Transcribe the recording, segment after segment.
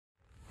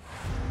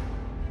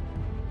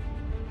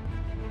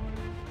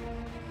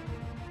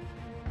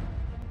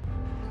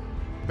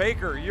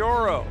Baker,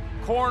 Euro,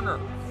 corner,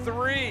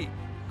 three.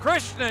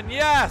 Krishnan,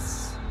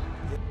 yes!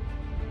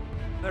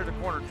 There's a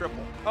corner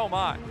triple. Oh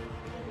my.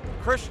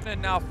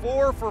 Krishnan now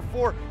 4 for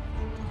 4.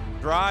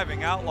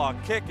 Driving, outlaw,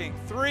 kicking,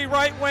 three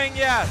right wing,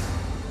 yes!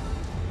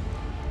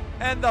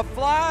 And the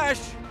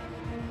Flash,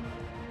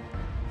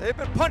 they've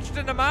been punched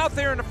in the mouth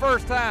here in the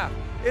first half.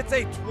 It's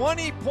a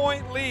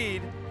 20-point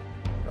lead.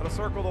 Got to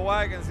circle the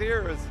wagons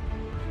here, as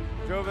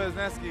Joe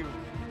Vezneski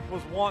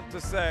was wont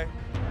to say.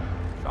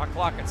 Shot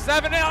clock at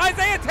 7, and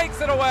Isaiah takes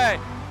it away.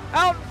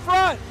 Out in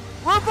front,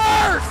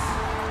 reverse!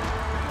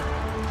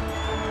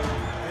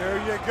 There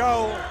you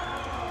go.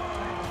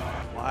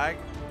 Flag.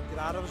 Get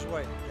out of his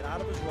way, get out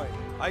of his way.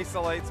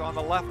 Isolates on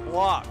the left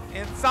block.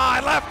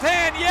 Inside, left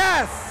hand,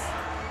 yes!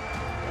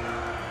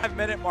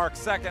 5-minute mark,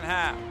 second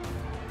half.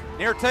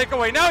 Near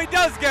takeaway, now he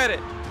does get it.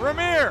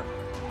 Ramir.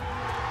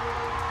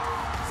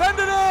 Send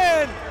it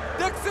in!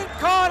 Dixon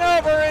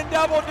Conover in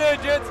double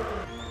digits.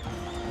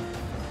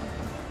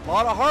 A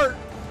lot of heart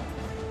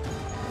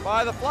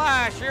by the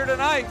Flash here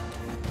tonight.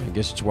 I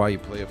guess it's why you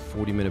play a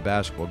 40-minute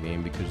basketball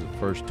game, because the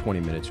first 20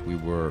 minutes we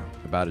were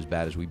about as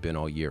bad as we've been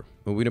all year.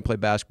 But we didn't play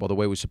basketball the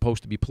way it was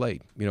supposed to be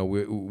played. You know,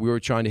 we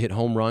were trying to hit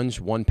home runs,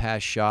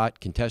 one-pass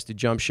shot, contested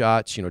jump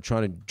shots, you know,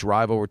 trying to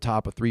drive over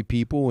top of three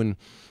people, and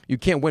you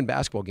can't win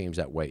basketball games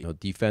that way. You know,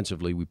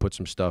 defensively, we put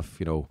some stuff,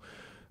 you know,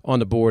 on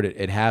the board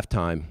at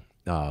halftime,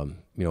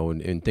 you know,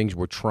 and things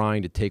we're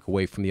trying to take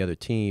away from the other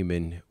team,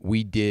 and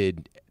we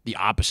did the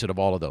opposite of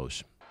all of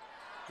those.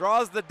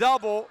 Draws the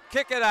double,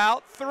 kick it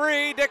out,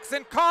 three,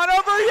 Dixon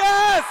Conover,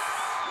 yes!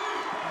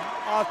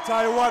 I'll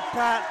tell you what,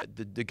 Pat.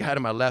 The guy to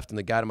my left and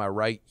the guy to my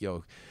right, you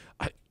know,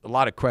 a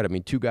lot of credit. I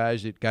mean, two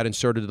guys that got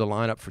inserted to the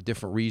lineup for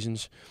different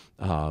reasons.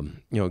 You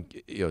know,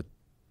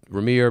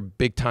 Ramir,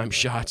 big-time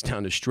shots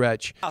down the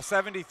stretch.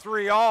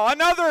 73 all,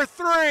 another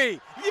three!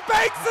 He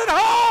banks it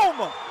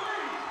home!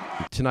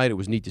 Tonight it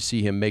was neat to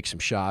see him make some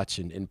shots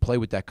and play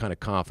with that kind of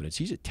confidence.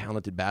 He's a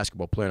talented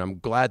basketball player, and I'm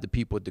glad the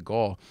people at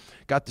DeGaulle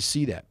got to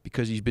see that,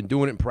 because he's been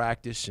doing it in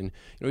practice, and you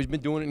know, he's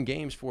been doing it in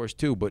games for us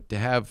too. But to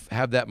have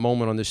that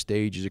moment on this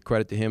stage is a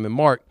credit to him. And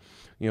Mark,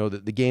 you know,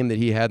 the game that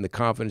he had and the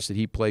confidence that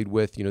he played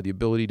with, you know, the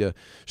ability to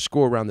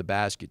score around the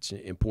basket's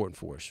important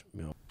for us.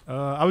 You know,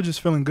 I was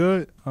just feeling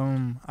good.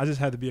 I just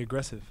had to be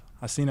aggressive.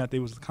 I seen that they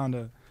was kind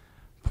of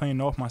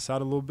playing off my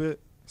side a little bit,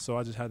 so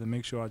I just had to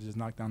make sure I just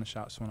knocked down the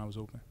shots when I was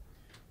open.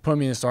 Put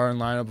me in the starting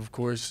lineup, of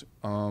course,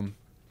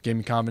 gave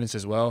me confidence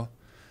as well.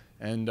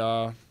 And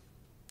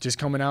just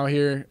coming out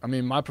here, I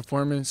mean, my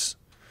performance,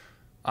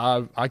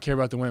 I care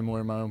about the win more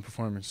than my own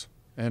performance.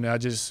 And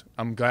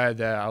I'm glad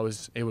that I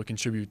was able to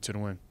contribute to the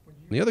win.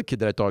 The other kid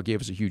that I thought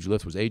gave us a huge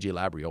lift was A.J.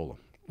 Labriola.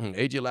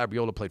 A.J.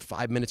 Labriola played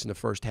 5 minutes in the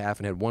first half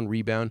and had one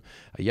rebound.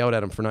 I yelled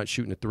at him for not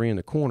shooting a three in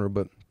the corner,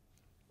 but,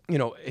 you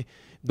know,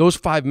 those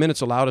 5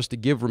 minutes allowed us to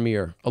give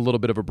Ramir a little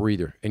bit of a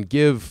breather and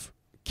give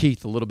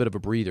Keith a little bit of a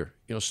breather,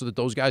 you know, so that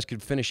those guys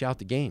could finish out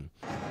the game.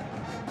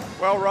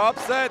 Well, Rob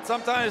said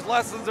sometimes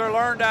lessons are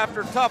learned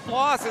after tough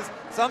losses.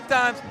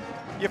 Sometimes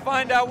you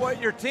find out what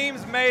your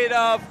team's made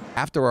of.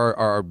 After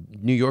our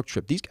New York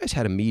trip, these guys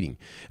had a meeting,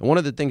 and one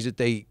of the things that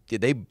they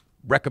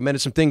recommended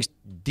some things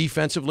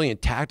defensively and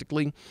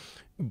tactically,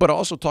 but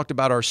also talked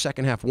about our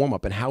second half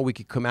warm-up and how we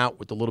could come out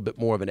with a little bit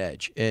more of an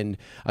edge. And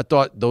I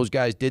thought those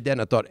guys did that,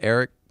 and I thought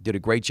Eric did a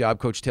great job.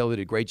 Coach Taylor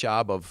did a great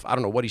job of, I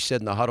don't know what he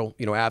said in the huddle,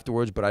 you know,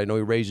 afterwards, but I know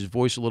he raised his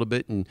voice a little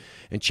bit and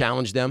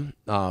challenged them.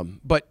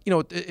 But, you know,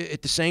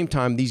 at the same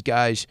time, these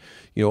guys,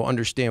 you know,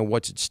 understand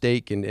what's at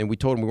stake, and we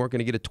told them we weren't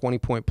going to get a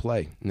 20-point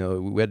play. You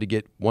know, we had to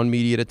get one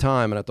media at a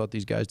time, and I thought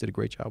these guys did a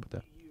great job with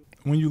that.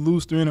 When you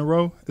lose 3 in a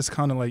row, it's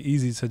kind of like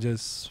easy to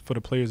just, for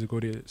the players to go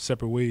their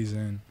separate ways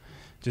and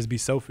just be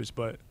selfish.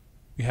 But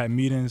we had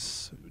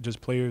meetings,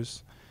 just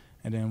players,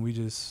 and then we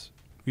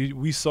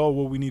saw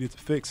what we needed to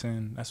fix,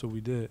 and that's what we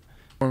did.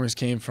 Performance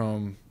came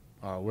from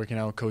working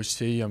out with Coach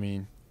T. I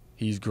mean,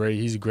 he's great.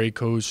 He's a great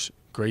coach,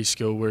 great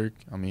skill work.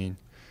 I mean,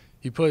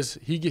 he puts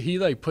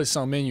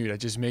something in you that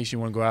just makes you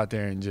want to go out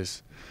there and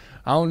just,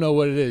 I don't know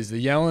what it is, the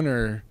yelling,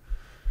 or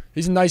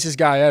he's the nicest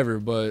guy ever.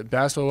 But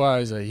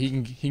basketball-wise, he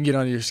can get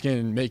under your skin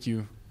and make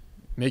you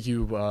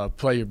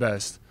play your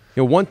best.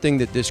 You know, one thing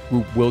that this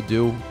group will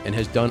do and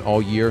has done all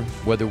year,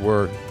 whether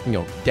we're, you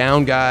know,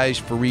 down guys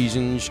for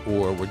reasons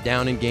or we're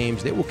down in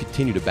games, they will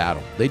continue to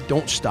battle. They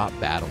don't stop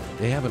battling.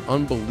 They have an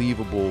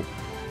unbelievable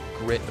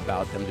grit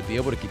about them to be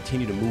able to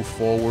continue to move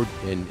forward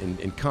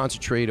and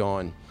concentrate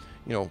on,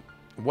 you know,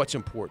 what's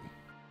important.